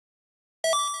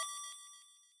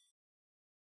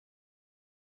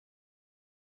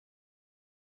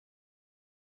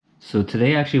So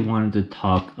today I actually wanted to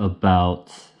talk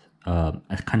about a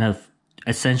kind of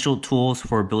essential tools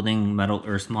for building metal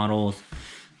earth models,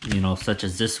 such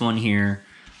as this one here.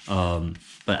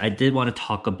 But I did want to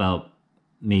talk about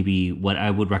maybe what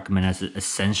I would recommend as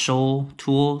essential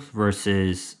tools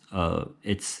versus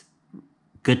it's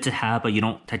good to have, but you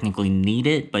don't technically need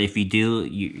it. But if you do,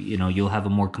 you'll have a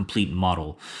more complete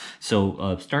model.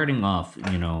 So starting off,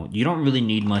 you don't really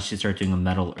need much to start doing a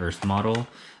metal earth model.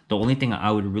 The only thing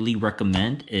I would really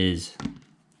recommend is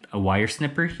a wire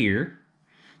snipper here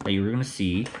that you're gonna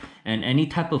see, and any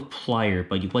type of plier.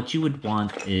 But what you would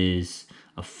want is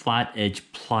a flat edge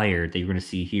plier that you're gonna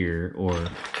see here, or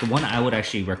the one I would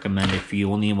actually recommend if you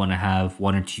only want to have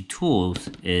one or two tools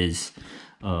is,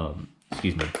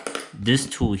 excuse me, this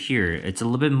tool here. It's a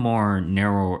little bit more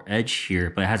narrow edge here,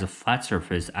 but it has a flat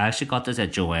surface. I actually got this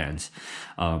at Joann's,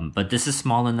 but this is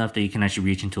small enough that you can actually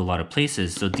reach into a lot of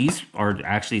places. So these are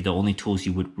actually the only tools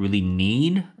you would really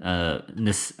need.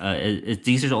 These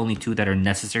are the only two that are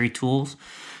necessary tools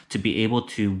to be able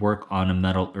to work on a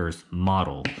metal earth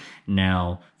model.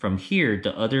 Now, from here,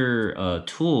 the other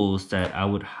tools that I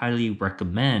would highly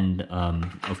recommend,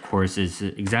 of course, is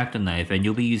X-Acto knife, and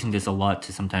you'll be using this a lot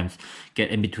to sometimes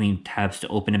get in between tabs to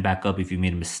open it back up if you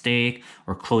made a mistake,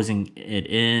 or closing it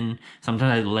in.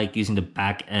 Sometimes I like using the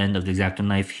back end of the X-Acto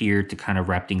knife here to kind of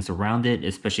wrap things around it,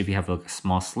 especially if you have like a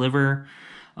small sliver.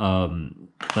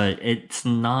 But it's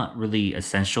not really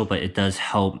essential, but it does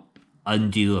help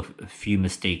undo a few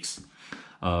mistakes.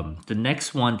 The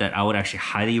next one that I would actually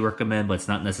highly recommend, but it's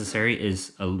not necessary,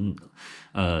 is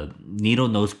a needle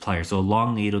nose plier. So a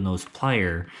long needle nose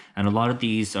plier, and a lot of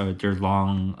these they're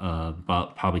long,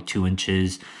 about probably 2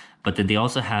 inches. But then they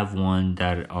also have one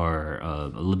that are a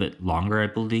little bit longer, I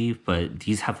believe. But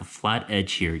these have a flat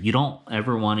edge here. You don't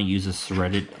ever want to use a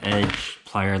serrated edge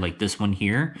plier like this one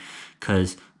here,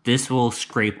 because this will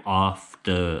scrape off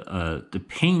the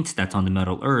paint that's on the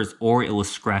metal earth, or it will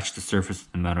scratch the surface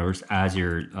of the metal earth as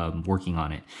you're working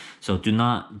on it. So do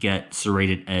not get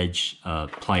serrated edge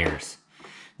pliers.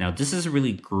 Now this is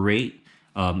really great,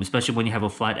 especially when you have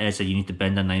a flat edge that you need to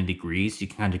bend at 90 degrees. You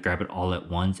can kind of grab it all at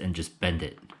once and just bend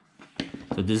it.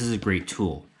 So this is a great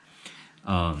tool.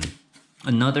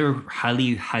 Another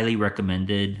highly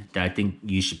recommended that I think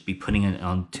you should be putting it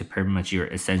onto pretty much your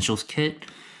essentials kit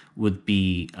would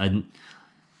be a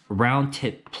round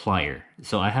tip plier.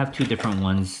 So I have two different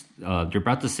ones. They're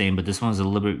about the same, but this one's a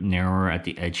little bit narrower at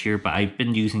the edge here, but I've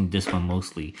been using this one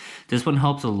mostly. This one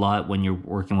helps a lot when you're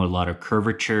working with a lot of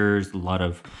curvatures, a lot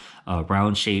of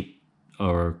round shape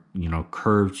or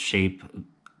curved shape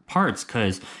parts,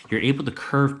 because you're able to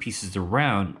curve pieces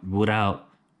around without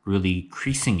really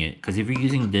creasing it. Because if you're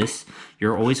using this,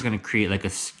 you're always going to create like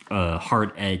a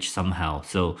hard edge somehow.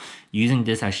 So using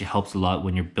this actually helps a lot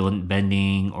when you're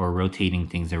bending or rotating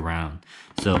things around.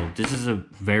 So this is a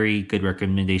very good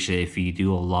recommendation if you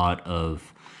do a lot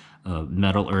of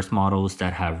metal earth models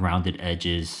that have rounded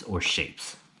edges or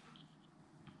shapes.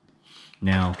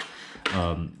 Now,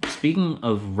 speaking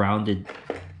of rounded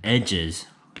edges,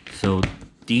 so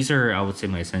these are, I would say,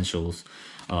 my essentials.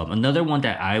 Another one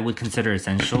that I would consider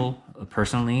essential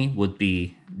personally would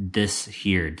be this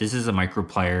here. This is a micro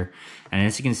plier, and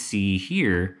as you can see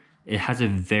here, it has a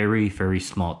very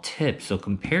small tip. So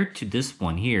compared to this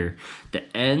one here,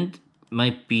 the end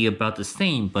might be about the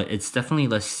same, but it's definitely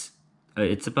less.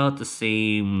 It's about the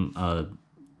same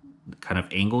kind of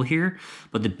angle here,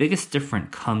 but the biggest difference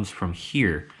comes from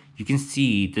here. You can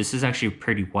see this is actually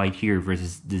pretty wide here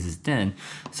versus this is thin.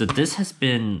 So this has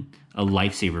been a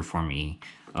lifesaver for me,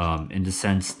 in the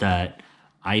sense that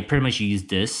I pretty much use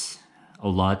this a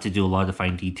lot to do a lot of the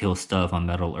fine detail stuff on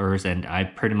metal earth, and I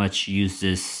pretty much use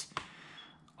this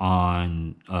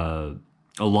on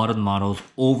a lot of the models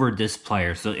over this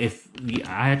plier. So if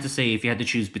I had to say, if you had to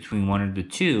choose between one of the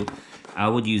two, I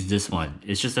would use this one.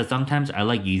 It's just that sometimes I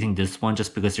like using this one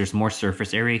just because there's more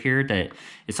surface area here that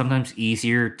it's sometimes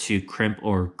easier to crimp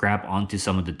or grab onto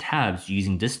some of the tabs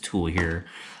using this tool here.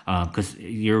 Because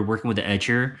you're working with the edge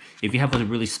here. If you have a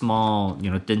really small,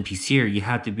 thin piece here, you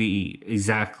have to be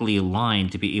exactly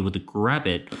aligned to be able to grab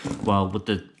it. While with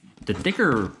the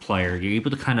thicker plier, you're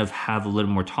able to kind of have a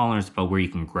little more tolerance about where you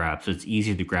can grab, so it's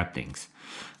easier to grab things.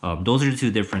 Those are the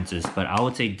two differences, but I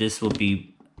would say this will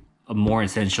be more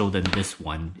essential than this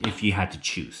one if you had to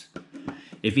choose.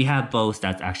 If you have both,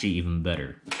 that's actually even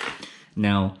better.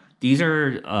 Now, these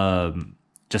are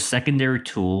just secondary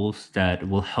tools that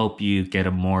will help you get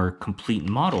a more complete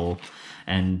model,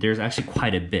 and there's actually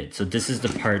quite a bit. So this is the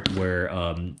part where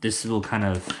this will kind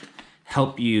of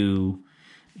help you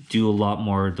do a lot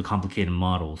more of the complicated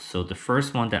models. So the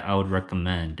first one that I would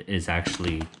recommend is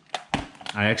actually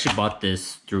I actually bought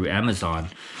this through Amazon,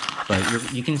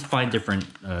 but you can find different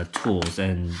tools,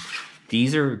 and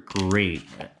these are great.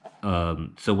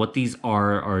 So what these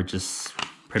are just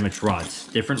pretty much rods,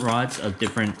 different rods of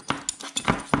different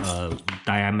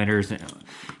diameters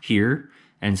here.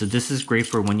 And so this is great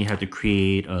for when you have to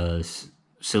create a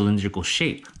cylindrical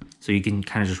shape. So you can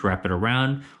kind of just wrap it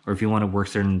around, or if you want to work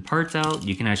certain parts out,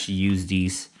 you can actually use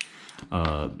these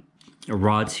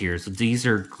rods here. So these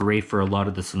are great for a lot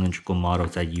of the cylindrical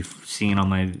models that you've seen on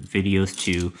my videos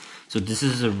too. So this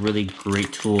is a really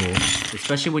great tool,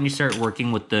 especially when you start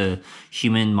working with the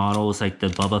human models like the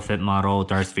Boba Fett model,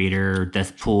 Darth Vader,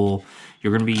 Deathpool.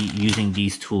 You're going to be using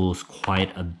these tools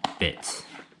quite a bit.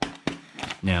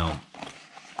 Now,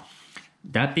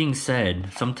 that being said,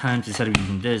 sometimes instead of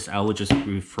using this, I would just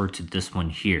refer to this one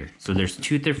here. So there's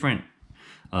two different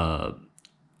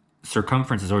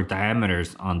circumferences or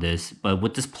diameters on this, but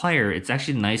with this plier, it's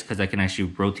actually nice because I can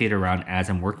actually rotate around as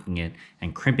I'm working it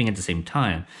and crimping at the same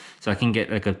time. So I can get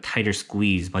like a tighter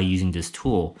squeeze by using this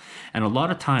tool. And a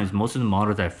lot of times, most of the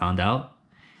models that I found out,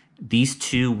 these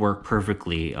two work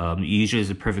perfectly. Usually it's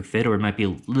a perfect fit, or it might be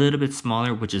a little bit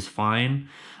smaller, which is fine.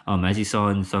 As you saw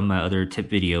in some of my other tip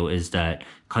video, is that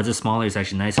because it's smaller, it's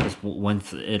actually nice because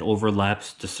once it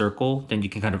overlaps the circle, then you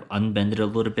can kind of unbend it a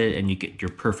little bit and you get your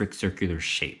perfect circular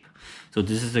shape. So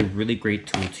this is a really great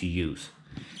tool to use.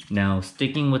 Now,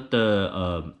 sticking with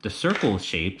the circle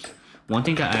shapes, one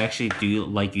thing that I actually do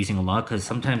like using a lot, because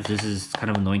sometimes this is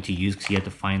kind of annoying to use because you have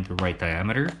to find the right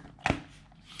diameter,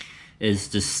 is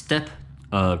the step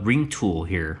ring tool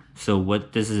here. So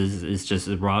what this is just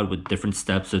a rod with different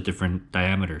steps of different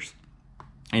diameters.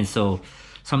 And so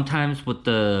sometimes with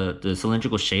the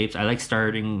cylindrical shapes, I like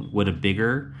starting with a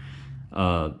bigger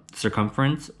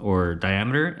circumference or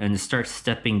diameter and start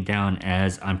stepping down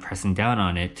as I'm pressing down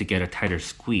on it to get a tighter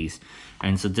squeeze.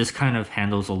 And so this kind of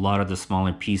handles a lot of the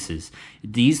smaller pieces.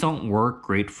 These don't work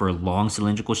great for long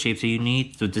cylindrical shapes that you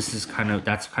need. So this is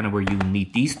that's kind of where you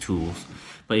need these tools.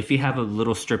 But if you have a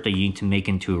little strip that you need to make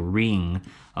into a ring,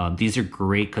 these are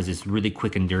great because it's really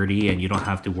quick and dirty and you don't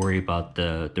have to worry about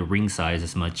the ring size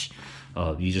as much.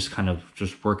 You just kind of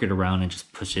just work it around and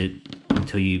just push it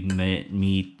until you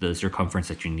meet the circumference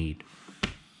that you need.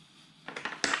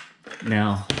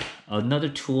 Now, another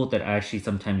tool that I actually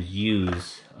sometimes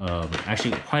use,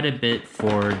 actually quite a bit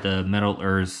for the Metal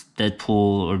Earth's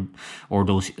Deadpool or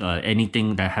those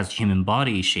anything that has human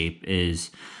body shape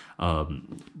is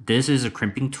this is a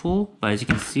crimping tool, but as you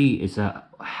can see, it's a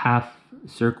half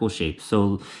circle shape.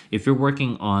 So if you're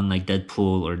working on like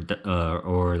Deadpool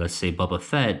or let's say Boba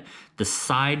Fett, the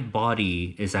side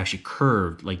body is actually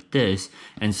curved like this,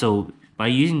 and so by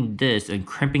using this and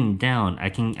crimping down, I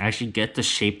can actually get the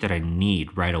shape that I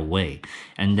need right away,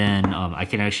 and then I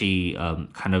can actually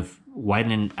kind of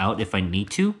widen it out if I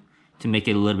need to make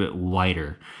it a little bit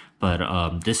wider.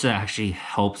 But this actually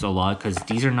helps a lot because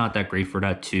these are not that great for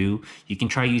that too. You can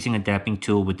try using a damping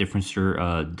tool with different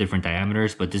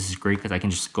diameters, but this is great because I can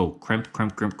just go crimp,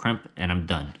 crimp, crimp, crimp, and I'm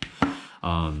done.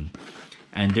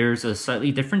 And there's a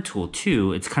slightly different tool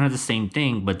too. It's kind of the same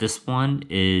thing, but this one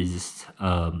is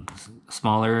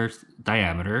smaller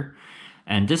diameter.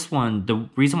 And this one, the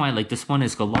reason why I like this one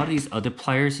is a lot of these other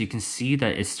pliers, you can see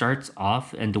that it starts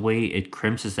off and the way it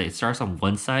crimps is that it starts on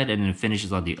one side and then it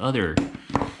finishes on the other.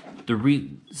 The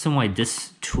reason why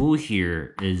this tool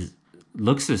here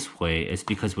looks this way is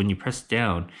because when you press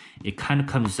down, it kind of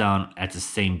comes down at the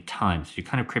same time. So you're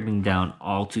kind of crimping down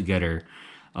all together.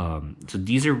 So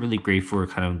these are really great for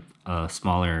kind of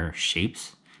smaller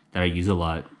shapes that I use a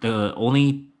lot. The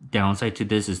only downside to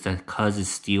this is that because it's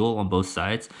steel on both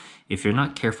sides, if you're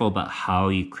not careful about how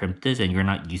you crimp this and you're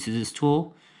not used to this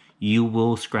tool, you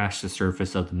will scratch the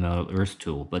surface of the Metal Earth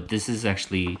tool. But this is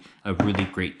actually a really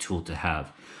great tool to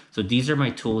have. So these are my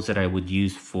tools that I would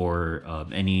use for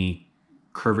any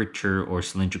curvature or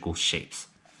cylindrical shapes.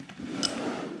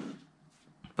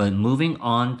 But moving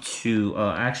on to,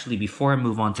 actually before I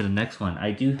move on to the next one,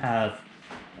 I do have,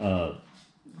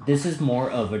 this is more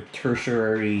of a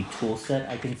tertiary tool set,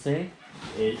 I can say.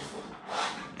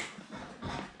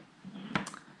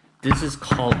 This is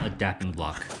called a damping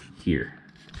block here.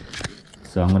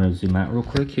 So I'm going to zoom out real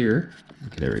quick here.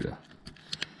 Okay, there we go.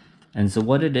 And so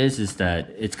what it is that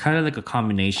it's kind of like a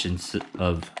combination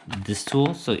of this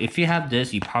tool. So if you have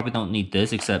this, you probably don't need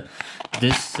this, except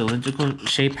this cylindrical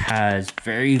shape has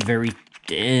very, very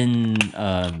thin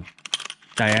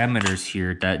diameters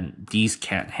here that these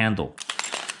can't handle.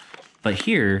 But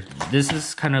here, this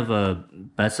is kind of a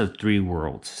best of three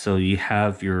worlds. So you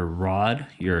have your rod,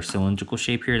 your cylindrical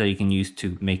shape here that you can use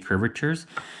to make curvatures.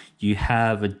 You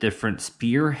have a different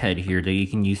spearhead here that you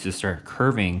can use to start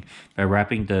curving by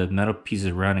wrapping the metal pieces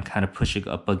around and kind of pushing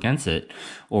up against it.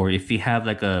 Or if you have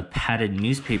like a padded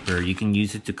newspaper, you can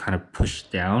use it to kind of push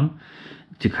down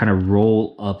to kind of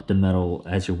roll up the metal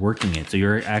as you're working it. So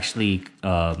you're actually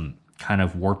kind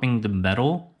of warping the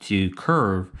metal to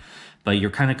curve, but you're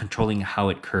kind of controlling how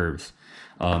it curves.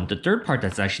 The third part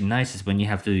that's actually nice is when you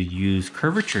have to use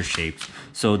curvature shapes.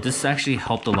 So this actually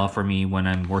helped a lot for me when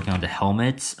I'm working on the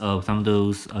helmets of some of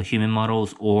those human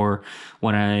models, or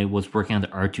when I was working on the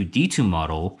R2-D2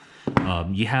 model.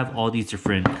 You have all these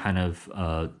different kind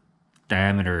of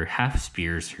diameter half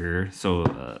spears here.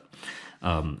 So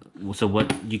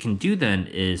what you can do then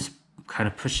is kind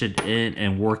of push it in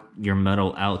and work your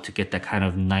metal out to get that kind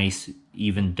of nice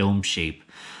even dome shape.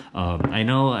 I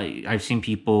know I've seen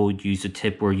people use a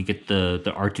tip where you get the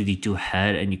R2-D2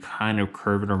 head and you kind of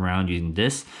curve it around using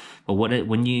this. But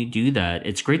when you do that,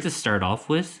 it's great to start off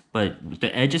with, but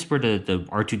the edges where the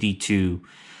R2-D2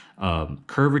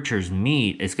 curvatures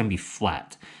meet, it's going to be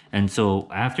flat. And so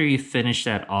after you finish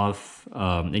that off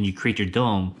and you create your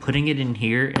dome, putting it in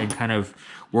here and kind of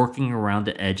working around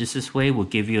the edges this way will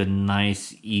give you a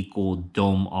nice equal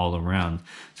dome all around.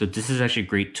 So this is actually a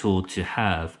great tool to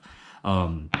have.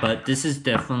 But this is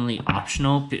definitely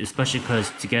optional, especially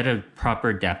because to get a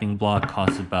proper dapping block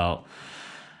costs about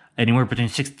anywhere between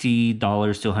 $60 to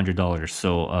 $100.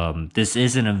 So this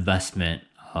is an investment.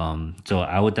 So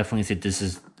I would definitely say this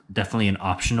is definitely an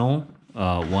optional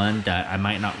one that I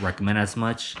might not recommend as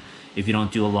much if you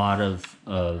don't do a lot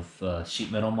of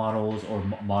sheet metal models or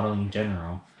modeling in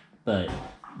general. But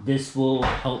this will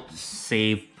help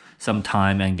save some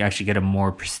time and actually get a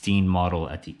more pristine model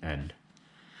at the end.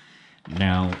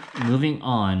 Now, moving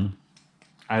on,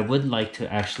 I would like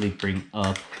to actually bring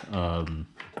up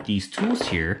these tools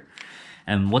here.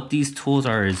 And what these tools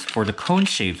are is for the cone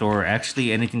shapes, or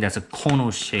actually anything that's a conal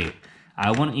shape.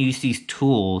 I want to use these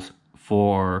tools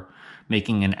for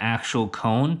making an actual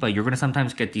cone, but you're going to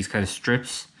sometimes get these kind of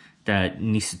strips that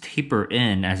needs to taper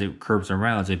in as it curves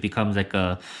around, so it becomes like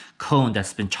a cone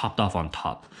that's been chopped off on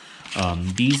top.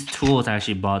 These tools I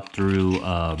actually bought through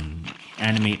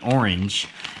Animate Orange,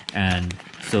 and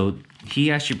so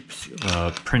he actually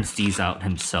prints these out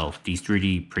himself, these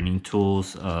 3D printing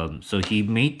tools. So he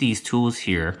made these tools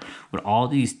here with all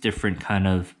these different kind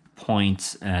of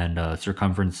points and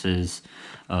circumferences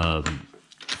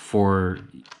for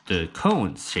the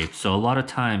cone shape. So a lot of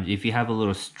times if you have a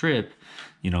little strip,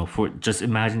 for just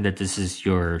imagine that this is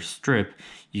your strip,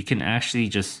 you can actually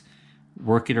just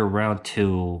work it around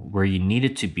to where you need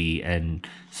it to be. And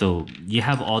so you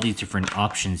have all these different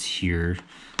options here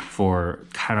for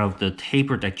kind of the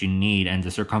taper that you need and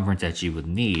the circumference that you would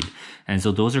need. And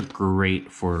so those are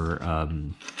great for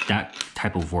that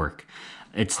type of work.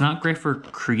 It's not great for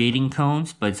creating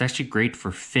cones, but it's actually great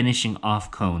for finishing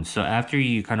off cones. So after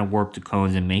you kind of warp the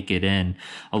cones and make it in,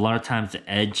 a lot of times the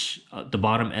edge, the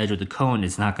bottom edge of the cone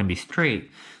is not going to be straight.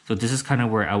 So this is kind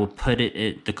of where I would put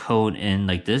the cone in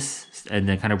like this and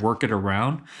then kind of work it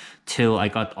around till I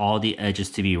got all the edges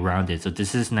to be rounded. So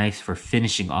this is nice for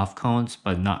finishing off cones,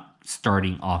 but not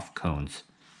starting off cones.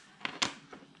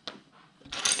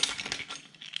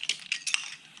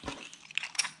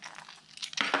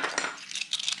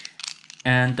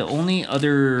 And the only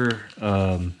other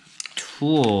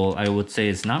tool I would say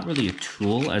is not really a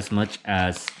tool as much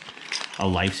as a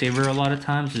lifesaver a lot of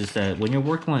times, is that when you're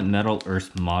working with metal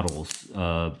earth models,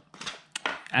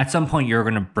 at some point you're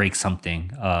going to break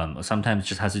something. Sometimes it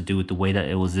just has to do with the way that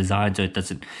it was designed, so it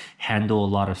doesn't handle a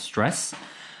lot of stress.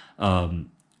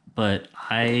 But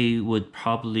I would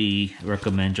probably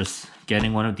recommend just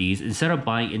getting one of these instead of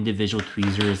buying individual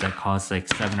tweezers that cost like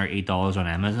 $7 or $8 on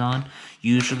Amazon.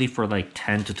 Usually for like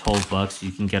 10 to 12 bucks,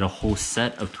 you can get a whole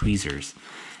set of tweezers.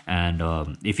 And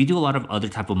if you do a lot of other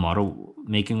type of model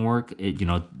making work,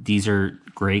 these are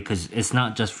great because it's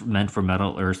not just meant for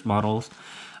metal earth models.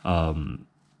 The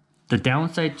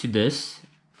downside to this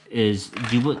is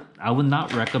I would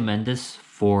not recommend this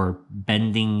for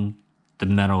bending the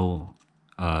metal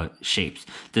shapes.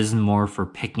 This is more for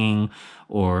picking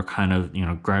or kind of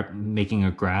making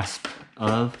a grasp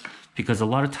of, because a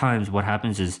lot of times what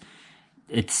happens is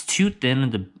it's too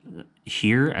thin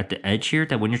here at the edge here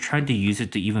that when you're trying to use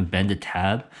it to even bend a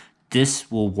tab,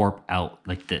 this will warp out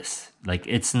like this. Like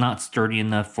it's not sturdy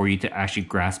enough for you to actually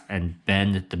grasp and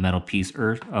bend the metal piece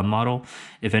model.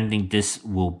 If anything, this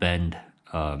will bend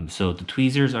So the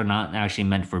tweezers are not actually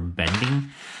meant for bending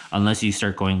unless you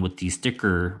start going with these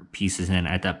thicker pieces, and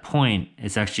at that point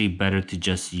it's actually better to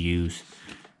just use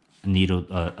a needle,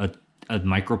 a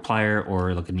micro plier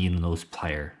or like a needle nose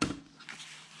plier.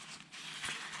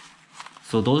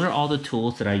 So those are all the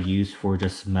tools that I use for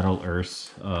just metal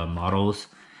earth models.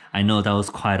 I know that was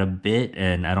quite a bit,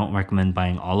 and I don't recommend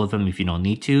buying all of them if you don't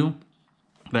need to.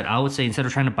 But I would say instead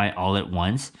of trying to buy all at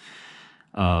once,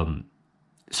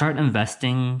 start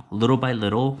investing little by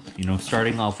little, you know,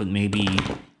 starting off with maybe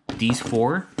these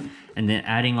 4 and then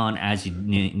adding on as you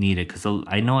need it. Because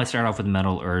I know I started off with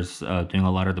metal earths, doing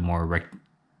a lot of the more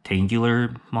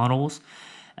rectangular models.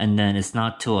 And then it's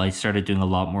not till I started doing a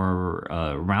lot more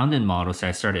rounded models that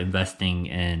I started investing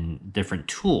in different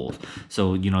tools.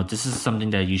 So, you know, this is something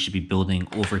that you should be building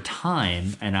over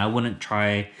time. And I wouldn't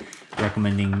try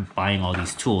recommending buying all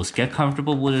these tools. Get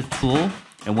comfortable with a tool.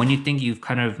 And when you think you've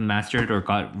kind of mastered or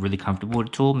got really comfortable with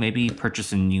a tool, maybe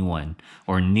purchase a new one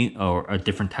or a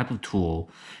different type of tool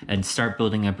and start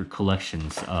building up your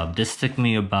collections. This took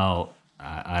me about,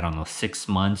 I don't know, 6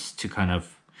 months to kind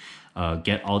of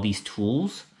get all these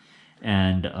tools.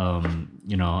 And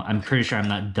you know, I'm pretty sure I'm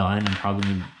not done. I'm probably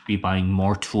gonna be buying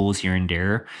more tools here and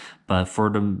there, but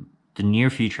for the near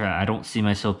future, I don't see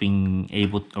myself being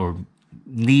able or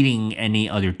needing any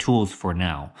other tools for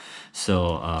now.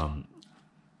 So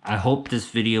I hope this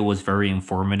video was very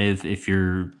informative if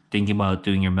you're thinking about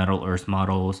doing your metal earth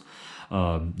models,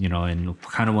 you know, and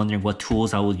kind of wondering what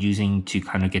tools I was using to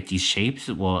kind of get these shapes.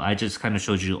 Well, I just kind of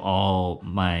showed you all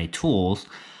my tools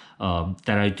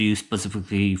that I do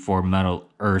specifically for metal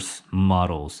earth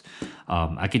models.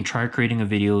 I can try creating a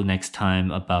video next time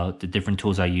about the different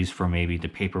tools I use for maybe the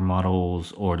paper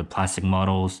models or the plastic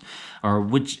models,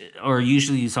 or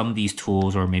usually some of these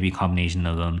tools or maybe a combination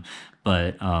of them.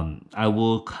 But I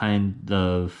will kind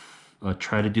of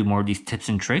try to do more of these tips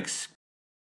and tricks.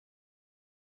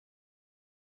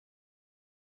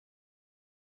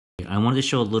 I wanted to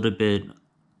show a little bit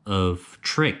of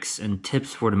tricks and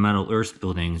tips for the metal earth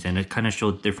buildings, and it kind of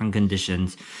showed different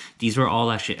conditions. These were all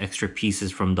actually extra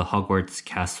pieces from the Hogwarts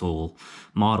castle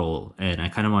model, and I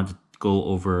kind of wanted to go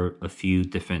over a few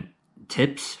different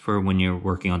tips for when you're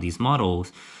working on these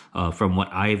models from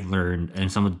what I've learned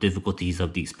and some of the difficulties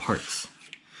of these parts.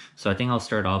 So I think I'll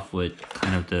start off with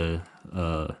kind of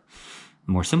the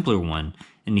more simpler one.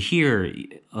 And here,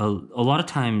 a lot of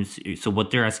times, so what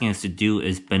they're asking us to do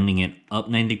is bending it up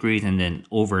 90 degrees and then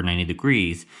over 90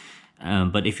 degrees.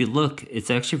 But if you look, it's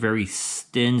actually a very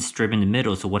thin strip in the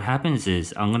middle. So what happens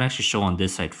is, I'm going to actually show on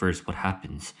this side first what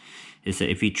happens. Is that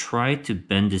if you try to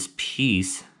bend this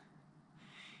piece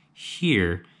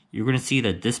here, you're going to see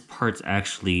that this part's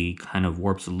actually kind of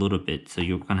warps a little bit. So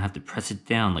you're going to have to press it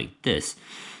down like this.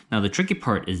 Now the tricky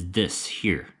part is this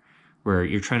here, where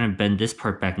you're trying to bend this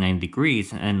part back 90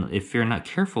 degrees, and if you're not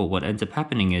careful, what ends up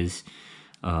happening is,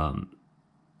 let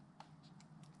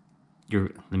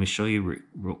me show you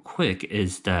real quick,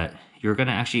 is that you're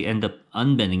gonna actually end up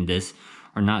unbending this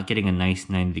or not getting a nice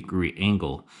 90-degree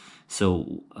angle.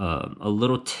 So a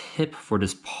little tip for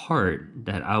this part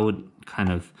that I would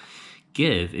kind of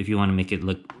give if you want to make it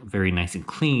look very nice and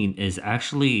clean is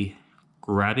actually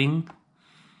grabbing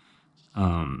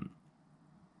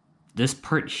this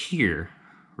part here,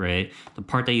 right? The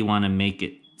part that you want to make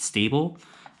it stable,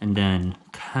 and then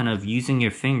kind of using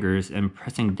your fingers and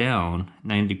pressing down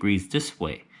 90 degrees this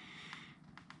way,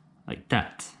 like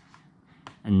that.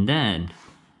 And then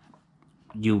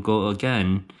you go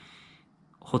again,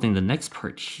 holding the next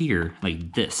part here,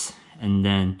 like this, and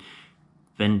then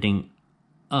bending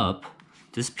up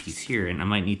this piece here. And I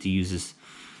might need to use this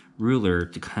ruler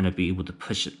to kind of be able to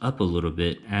push it up a little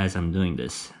bit as I'm doing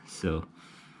this. So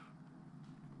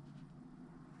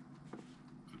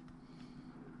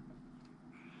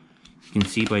you can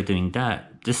see by doing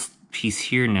that, this piece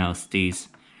here now stays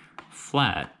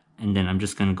flat, and then I'm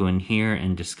just gonna go in here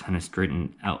and just kind of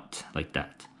straighten out like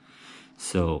that.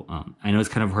 So I know it's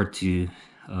kind of hard to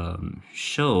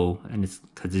show, and it's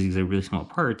because these are really small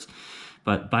parts,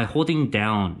 but by holding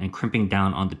down and crimping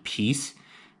down on the piece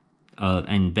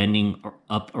and bending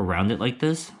up around it like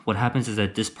this, what happens is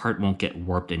that this part won't get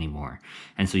warped anymore.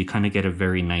 And so you kind of get a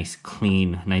very nice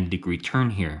clean 90-degree turn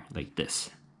here like this.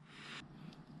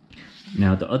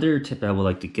 Now, the other tip I would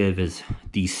like to give is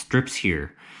these strips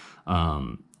here.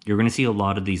 You're going to see a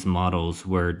lot of these models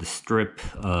where the strip,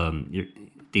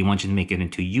 they want you to make it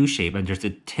into U shape, and there's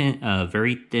a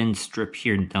very thin strip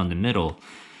here down the middle.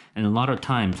 And a lot of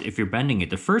times, if you're bending it,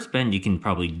 the first bend you can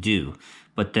probably do,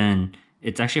 but then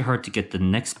it's actually hard to get the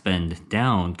next bend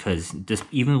down, because this,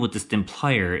 even with this thin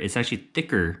plier, it's actually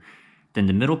thicker than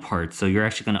the middle part. So you're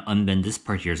actually going to unbend this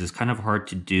part here. So it's kind of hard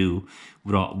to do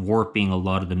without warping a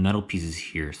lot of the metal pieces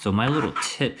here. So my little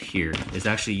tip here is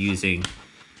actually using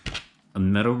a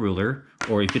metal ruler,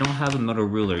 or if you don't have a metal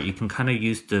ruler, you can kind of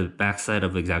use the backside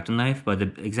of the X-Acto knife, but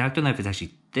the X-Acto knife is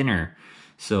actually thinner.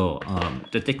 So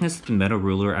the thickness of the metal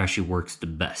ruler actually works the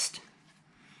best.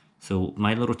 So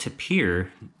my little tip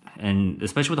here, and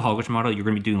especially with the hogwash model, you're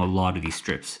going to be doing a lot of these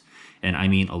strips, and I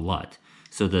mean a lot.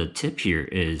 So the tip here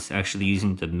is actually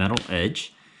using the metal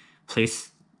edge,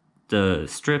 place the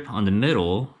strip on the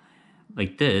middle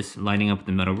like this, lining up with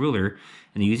the metal ruler,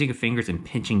 and then using your fingers and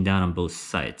pinching down on both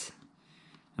sides.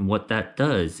 And what that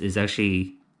does is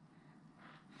actually,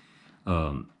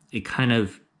 it kind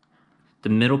of, the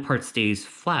middle part stays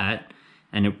flat,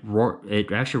 and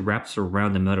it actually wraps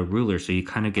around the metal ruler, so you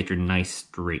kind of get your nice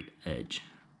straight edge.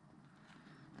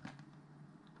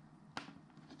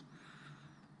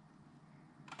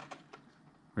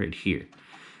 Right here.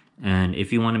 And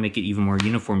if you want to make it even more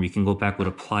uniform, you can go back with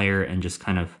a plier and just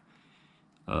kind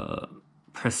of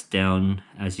press down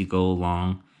as you go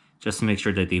along, just to make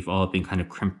sure that they've all been kind of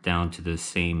crimped down to the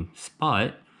same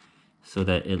spot so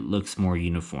that it looks more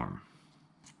uniform.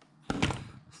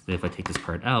 So if I take this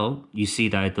part out, you see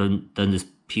that I've done this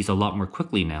piece a lot more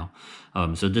quickly now.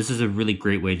 So this is a really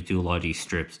great way to do a lot of these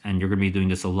strips, and you're going to be doing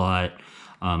this a lot.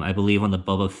 I believe on the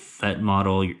Boba Fett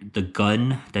model, the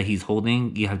gun that he's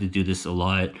holding, you have to do this a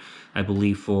lot. I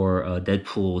believe for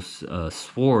Deadpool's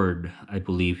sword, I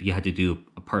believe you had to do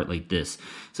a part like this.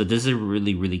 So this is a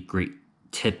really, really great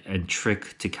tip and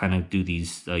trick to kind of do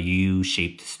these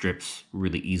U-shaped strips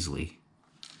really easily.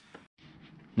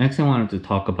 Next I wanted to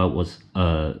talk about was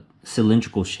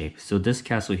cylindrical shape. So this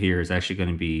castle here is actually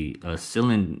going to be a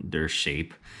cylinder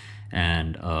shape,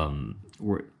 and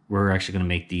we're actually going to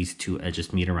make these two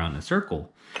edges meet around a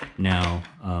circle. Now,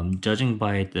 judging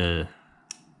by the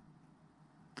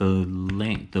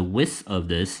length, the width of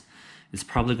this, is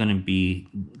probably going to be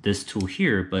this tool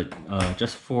here, but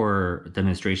just for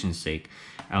demonstration's sake,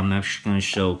 I'm actually going to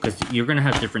show, because you're going to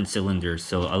have different cylinders,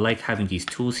 so I like having these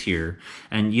tools here.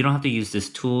 And you don't have to use this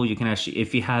tool. You can actually,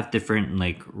 if you have different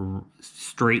like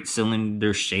straight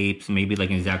cylinder shapes, maybe like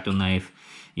an X-Acto knife,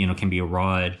 you know, can be a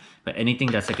rod, but anything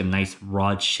that's like a nice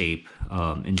rod shape.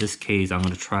 In this case, I'm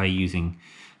going to try using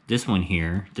this one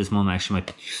here. This one actually might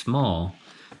be too small,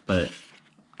 but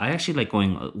I actually like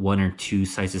going 1 or 2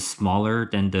 sizes smaller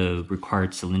than the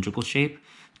required cylindrical shape,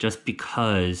 just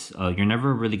because you're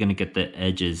never really going to get the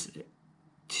edges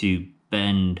to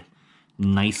bend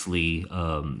nicely.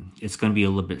 It's going to be a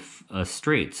little bit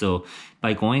straight. So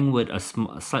by going with a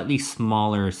slightly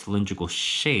smaller cylindrical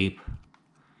shape,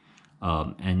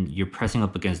 and you're pressing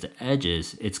up against the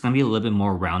edges, it's going to be a little bit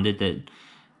more rounded,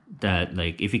 that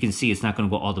like, if you can see, it's not going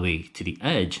to go all the way to the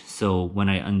edge. So when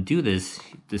I undo this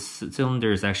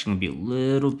cylinder is actually going to be a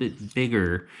little bit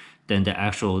bigger than the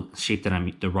actual shape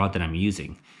that the rod that I'm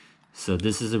using. So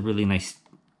this is a really nice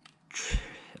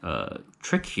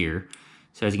trick here.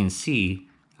 So as you can see,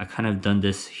 I kind of done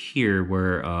this here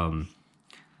where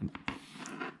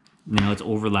now it's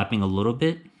overlapping a little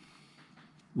bit,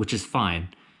 which is fine.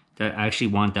 That I actually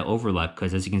want that overlap,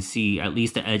 because as you can see, at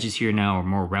least the edges here now are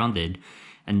more rounded.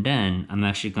 And then I'm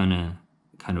actually gonna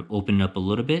kind of open it up a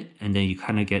little bit, and then you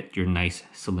kind of get your nice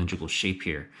cylindrical shape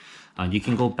here. You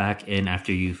can go back in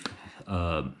after you've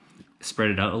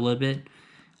spread it out a little bit,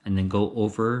 and then go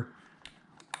over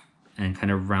and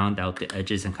kind of round out the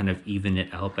edges and kind of even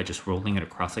it out by just rolling it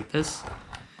across like this,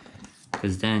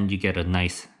 because then you get a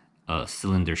nice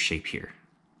cylinder shape here.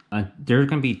 There are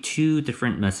going to be 2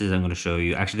 different methods I'm going to show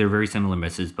you. Actually, they're very similar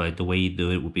methods, but the way you do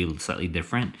it will be slightly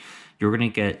different. You're going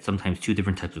to get sometimes 2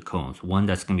 different types of cones. One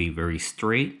that's going to be very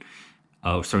straight,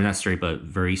 sorry, not straight, but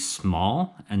very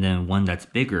small, and then one that's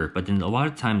bigger. But then a lot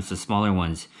of times the smaller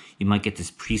ones, you might get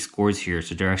this pre-scores here,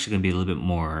 so they're actually going to be a little bit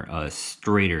more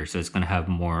straighter, so it's going to have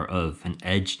more of an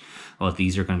edge, while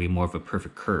these are going to be more of a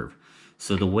perfect curve.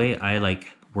 So the way I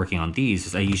like working on these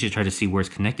is I usually try to see where it's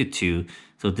connected to.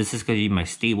 So this is going to be my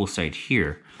stable side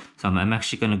here. So I'm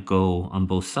actually going to go on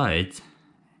both sides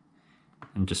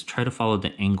and just try to follow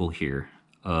the angle here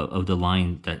of the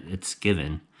line that it's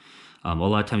given. A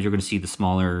lot of times you're going to see the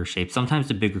smaller shape. Sometimes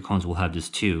the bigger cones will have this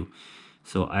too.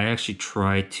 So I actually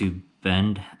try to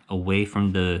bend away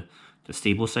from the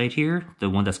stable side here, the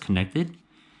one that's connected.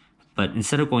 But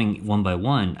instead of going one by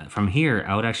one, from here,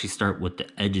 I would actually start with the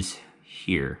edges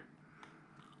here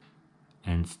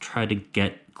and try to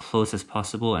get close as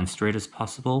possible and straight as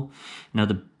possible. Now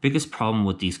the biggest problem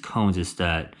with these cones is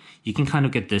that you can kind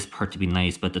of get this part to be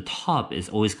nice, but the top is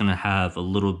always going to have a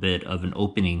little bit of an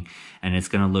opening, and it's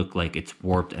going to look like it's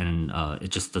warped, and it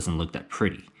just doesn't look that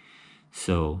pretty.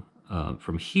 So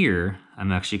from here,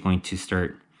 I'm actually going to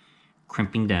start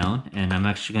crimping down, and I'm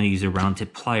actually going to use a round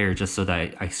tip plier just so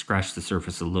that I scratch the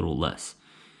surface a little less.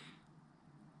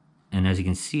 And as you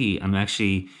can see, I'm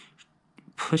actually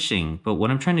pushing, but what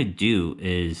I'm trying to do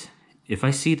is, if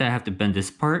I see that I have to bend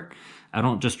this part, I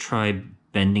don't just try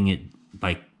bending it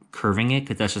by curving it,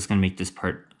 because that's just going to make this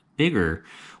part bigger.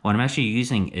 What I'm actually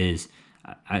using is,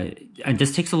 and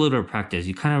this takes a little bit of practice.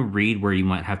 You kind of read where you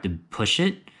might have to push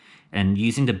it, and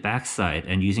using the backside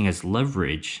and using as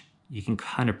leverage, you can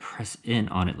kind of press in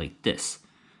on it like this.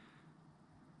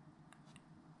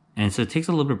 And so it takes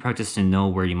a little bit of practice to know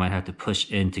where you might have to push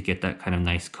in to get that kind of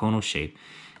nice conal shape.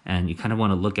 And you kind of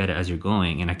want to look at it as you're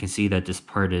going. And I can see that this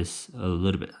part is a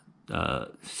little bit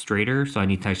straighter, so I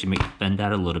need to actually bend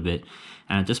that a little bit.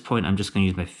 And at this point, I'm just going to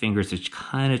use my fingers to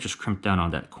kind of just crimp down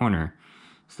on that corner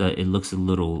so that it looks a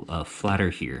little flatter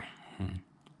here.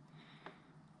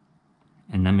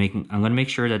 And I'm going to make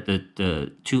sure that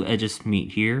the two edges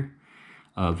meet here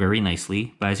very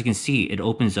nicely. But as you can see, it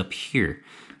opens up here.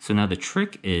 So now the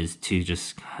trick is to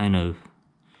just kind of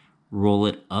roll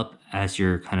it up as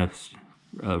you're kind of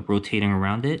rotating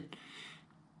around it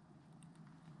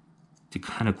to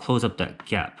kind of close up that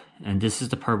gap. And this is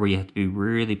the part where you have to be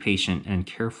really patient and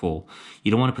careful.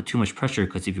 You don't want to put too much pressure,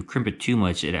 because if you crimp it too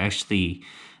much, it actually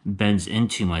bends in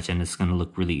too much and it's going to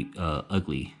look really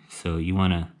ugly. So you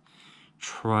want to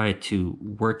try to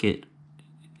work it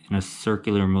in a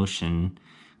circular motion,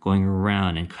 going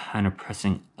around and kind of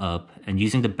pressing up and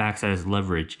using the backside as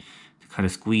leverage to kind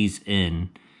of squeeze in.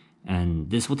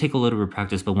 And this will take a little bit of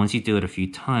practice, but once you do it a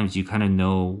few times, you kind of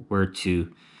know where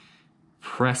to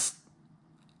press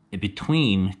in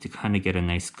between to kind of get a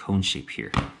nice cone shape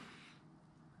here.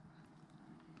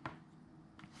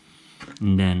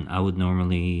 And then I would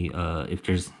normally, if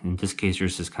there's, in this case,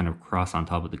 there's this kind of cross on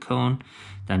top of the cone,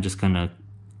 then I'm just gonna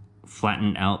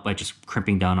flatten out by just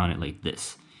crimping down on it like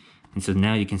this. And so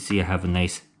now you can see I have a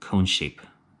nice cone shape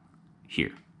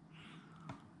here.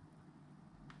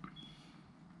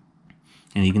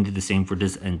 And you can do the same for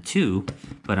this end too,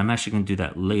 but I'm actually going to do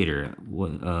that later,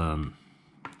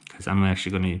 because I'm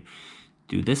actually going to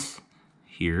do this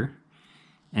here.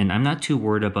 And I'm not too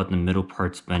worried about the middle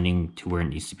parts bending to where it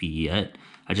needs to be yet.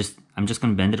 I'm just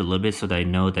going to bend it a little bit so that I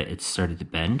know that it's started to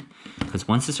bend. Because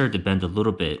once it started to bend a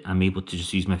little bit, I'm able to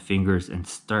just use my fingers and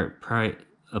start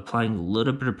applying a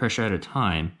little bit of pressure at a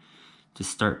time to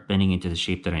start bending into the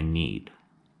shape that I need.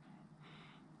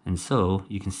 And so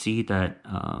you can see that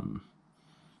I'm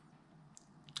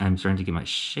starting to get my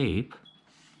shape.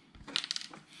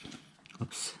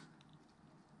 Oops.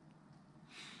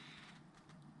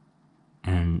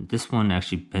 And this one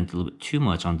actually bent a little bit too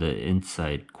much on the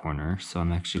inside corner, so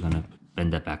I'm actually going to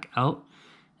bend that back out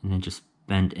and then just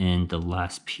bend in the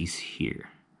last piece here,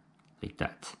 like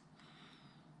that.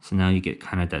 So now you get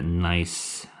kind of that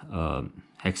nice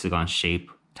hexagon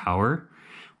shape tower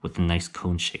with a nice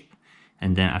cone shape.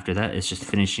 And then after that, it's just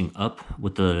finishing up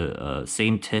with the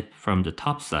same tip from the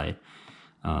top side.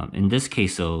 In this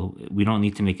case, though, we don't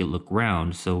need to make it look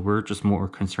round, so we're just more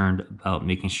concerned about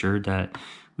making sure that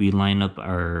we line up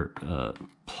our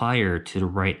plier to the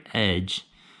right edge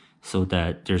so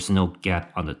that there's no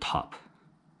gap on the top.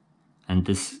 And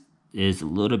this is a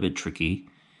little bit tricky,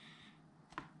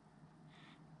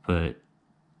 but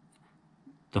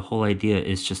the whole idea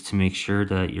is just to make sure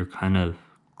that you're kind of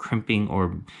crimping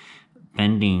or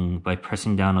bending by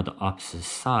pressing down on the opposite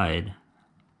side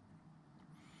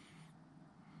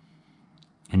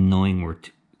and knowing where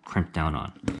to crimp down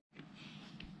on.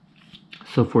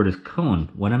 So for this cone,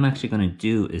 what I'm actually going to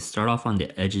do is start off on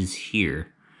the edges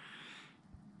here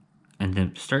and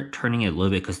then start turning it a little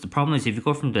bit, because the problem is if you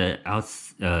go from the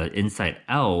inside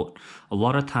out, a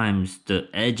lot of times the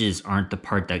edges aren't the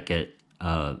part that get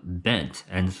bent.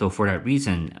 And so for that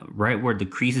reason, right where the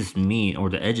creases meet or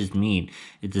the edges meet,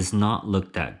 it does not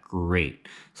look that great.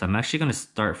 So I'm actually going to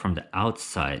start from the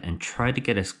outside and try to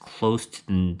get as close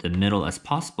to the middle as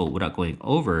possible without going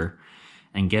over,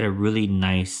 and get a really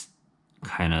nice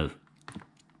kind of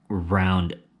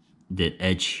round the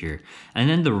edge here. And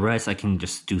then the rest I can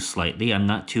just do slightly. I'm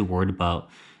not too worried about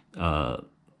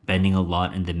bending a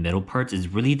lot in the middle parts. It's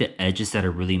really the edges that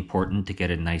are really important to get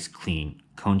a nice clean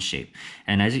cone shape.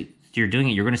 And as you're doing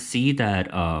it, you're going to see that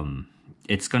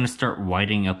it's going to start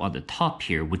widening up on the top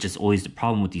here, which is always the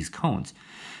problem with these cones.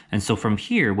 And so from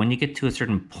here, when you get to a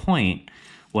certain point,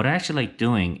 what I actually like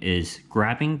doing is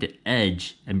grabbing the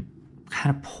edge and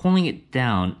kind of pulling it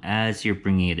down as you're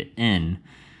bringing it in.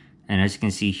 And as you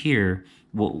can see here,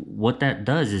 what that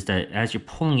does is that as you're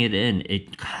pulling it in,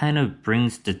 it kind of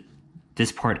brings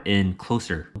this part in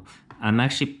closer. I'm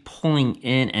actually pulling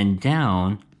in and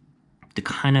down to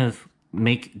kind of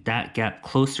make that gap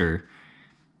closer.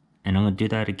 And I'm going to do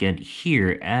that again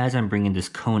here as I'm bringing this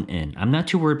cone in. I'm not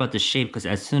too worried about the shape because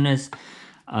as soon as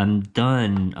I'm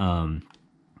done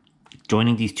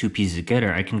joining these two pieces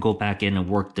together, I can go back in and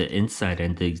work the inside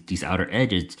and these outer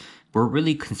edges. We're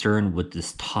really concerned with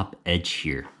this top edge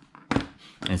here.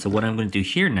 And so what I'm going to do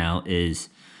here now is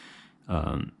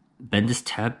bend this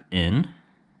tab in.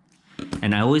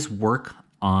 And I always work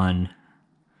on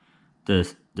the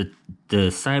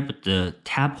side with the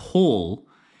tab hole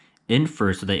in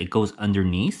first so that it goes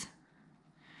underneath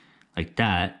like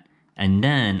that, and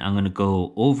then I'm going to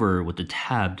go over with the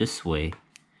tab this way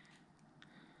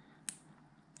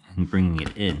and bringing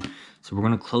it in. So we're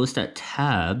going to close that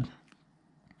tab,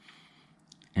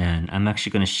 and I'm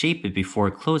actually going to shape it before I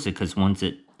close it because once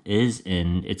it is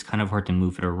in, it's kind of hard to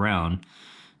move it around.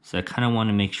 So I kind of want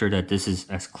to make sure that this is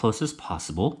as close as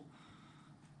possible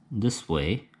this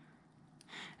way.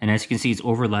 And as you can see, it's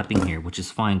overlapping here, which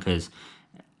is fine because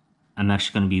I'm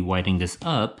actually going to be widening this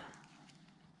up,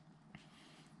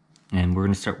 and we're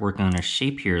going to start working on our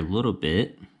shape here a little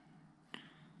bit,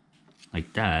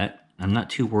 like that. I'm not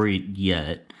too worried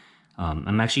yet.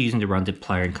 I'm actually using the rounded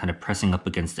plier and kind of pressing up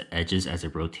against the edges as I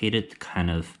rotate it to kind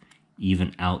of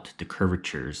even out the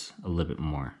curvatures a little bit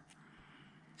more,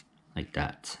 like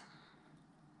that.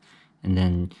 And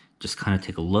then just kind of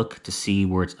take a look to see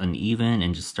where it's uneven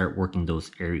and just start working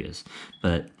those areas.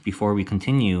 But before we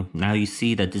continue, now you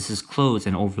see that this is closed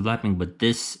and overlapping, but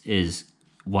this is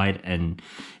wide and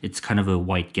it's kind of a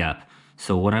wide gap.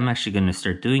 So what I'm actually going to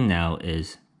start doing now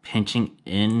is pinching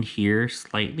in here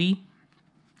slightly.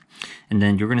 And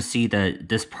then you're going to see that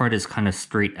this part is kind of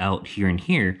straight out here and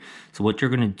here. So what you're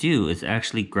going to do is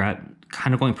actually grab,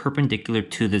 kind of going perpendicular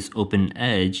to this open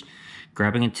edge,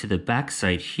 grabbing it to the back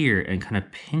side here and kind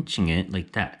of pinching it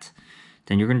like that.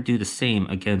 Then you're going to do the same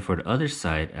again for the other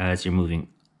side as you're moving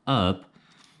up.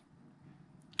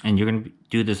 And you're going to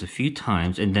do this a few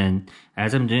times. And then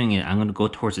as I'm doing it, I'm going to go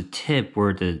towards the tip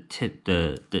where the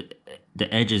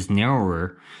edge is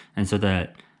narrower. And so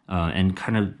that, and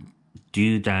kind of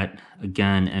do that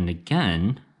again and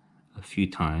again a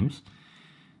few times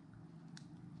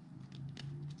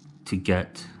to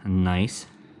get a nice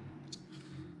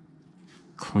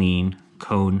clean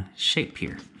cone shape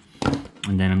here.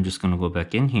 And then I'm just going to go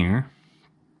back in here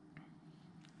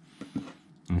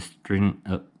and straighten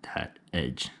up that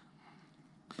edge.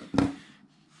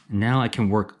 Now I can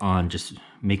work on just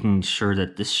making sure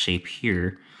that this shape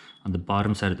here on the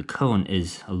bottom side of the cone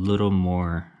is a little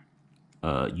more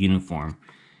uniform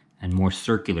and more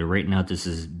circular. Right now this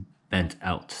is bent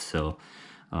out, so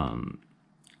I'm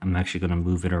actually going to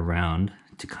move it around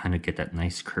to kind of get that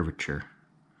nice curvature.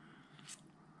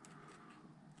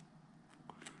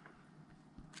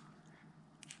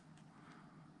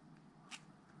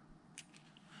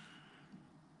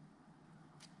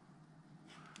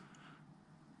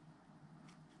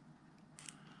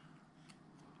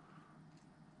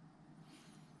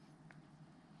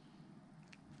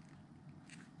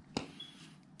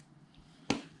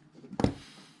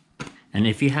 And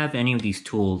if you have any of these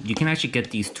tools, you can actually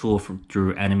get these tools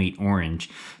through Animate Orange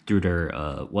through their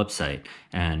website.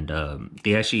 And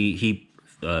he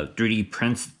 3D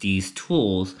prints these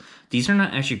tools. These are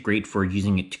not actually great for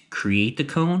using it to create the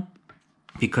cone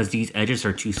because these edges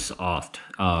are too soft.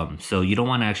 So you don't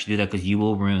want to actually do that because you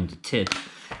will ruin the tip.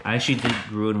 I actually did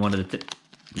ruin one of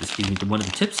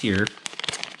the tips here.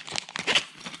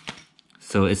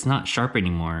 So it's not sharp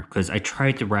anymore because I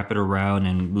tried to wrap it around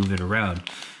and move it around.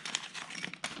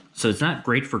 So it's not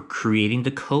great for creating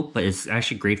the coat, but it's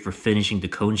actually great for finishing the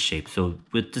cone shape. So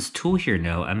with this tool here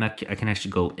now, I can actually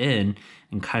go in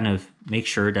and kind of make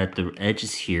sure that the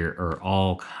edges here are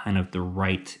all kind of the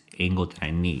right angle that I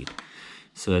need.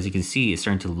 So as you can see, it's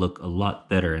starting to look a lot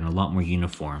better and a lot more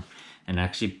uniform. And I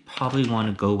actually probably want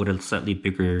to go with a slightly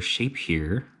bigger shape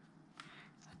here.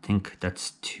 I think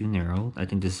that's too narrow. I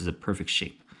think this is a perfect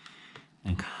shape.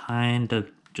 And kind of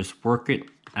just work it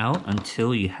out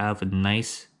until you have a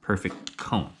nice perfect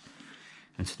cone.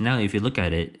 And so now if you look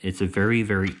at it, it's a very,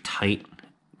 very tight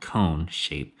cone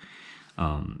shape.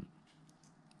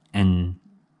 And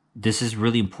this is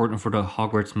really important for the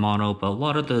Hogwarts model, but a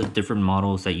lot of the different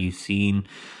models that you've seen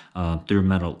through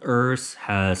Metal Earth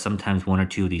has sometimes one or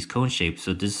two of these cone shapes.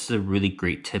 So this is a really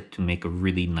great tip to make a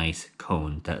really nice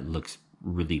cone that looks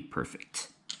really perfect.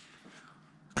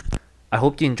 I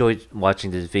hope you enjoyed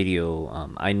watching this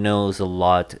video. I know it's a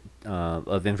lot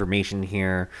of information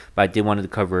here, but I did want to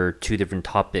cover two different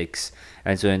topics,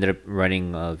 and so I ended up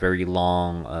running a very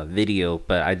long video,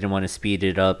 but I didn't want to speed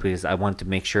it up because I wanted to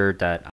make sure that